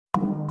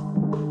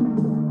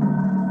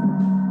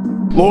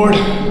Lord,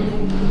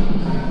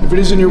 if it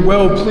is in your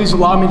will, please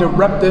allow me to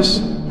rep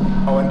this.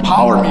 Oh,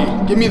 empower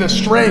me. Give me the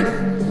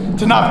strength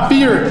to not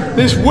fear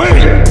this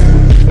weight.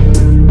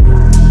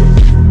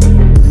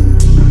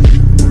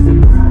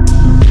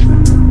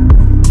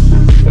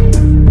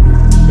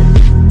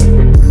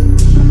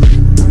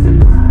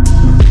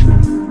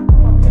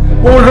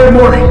 Lord, her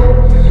morning,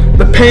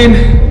 the pain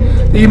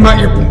that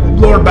your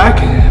lower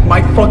back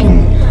might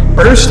fucking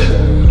burst,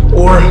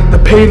 or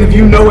the pain of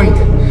you knowing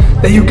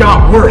that you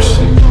got worse.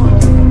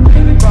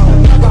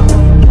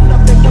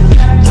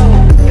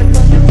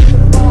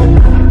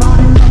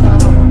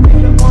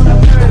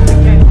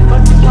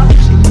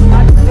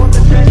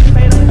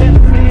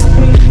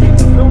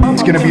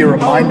 It's gonna be a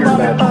reminder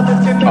that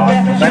no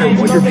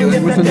matter what you're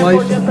dealing with in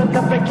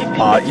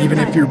life, even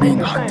if you're being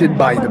hunted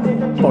by the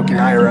fucking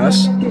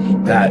IRS,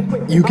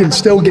 that you can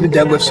still get a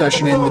deadlift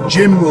session in. The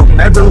gym will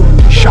never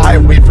shy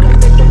away from you.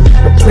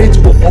 The plates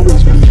will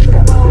always be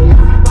here.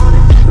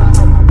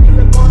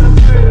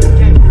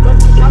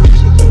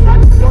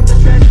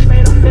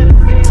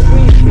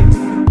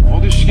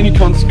 All these skinny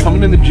cunts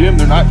coming in the gym,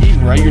 they're not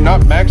eating right. You're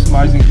not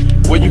maximizing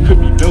what you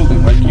could be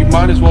building. Like, you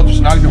might as well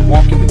just not even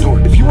walk in the door.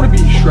 If you want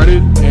to be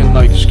shredded and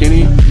like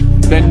skinny,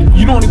 then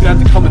you don't even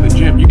have to come in the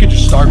gym. You can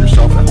just starve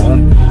yourself at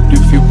home, do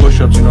a few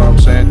push-ups, you know what I'm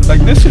saying?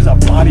 Like, this is a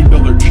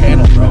bodybuilder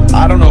channel, bro.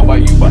 I don't know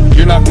about you, but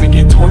you're not gonna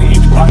get 28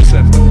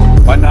 biceps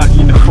by not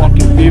eating the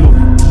fucking field.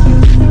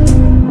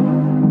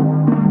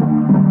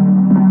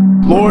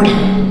 Lord,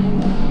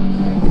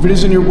 if it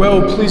is in your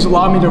will, please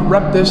allow me to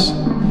rep this.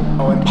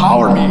 Oh,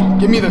 empower me.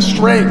 Give me the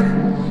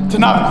strength to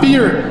not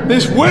fear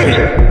this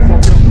weight.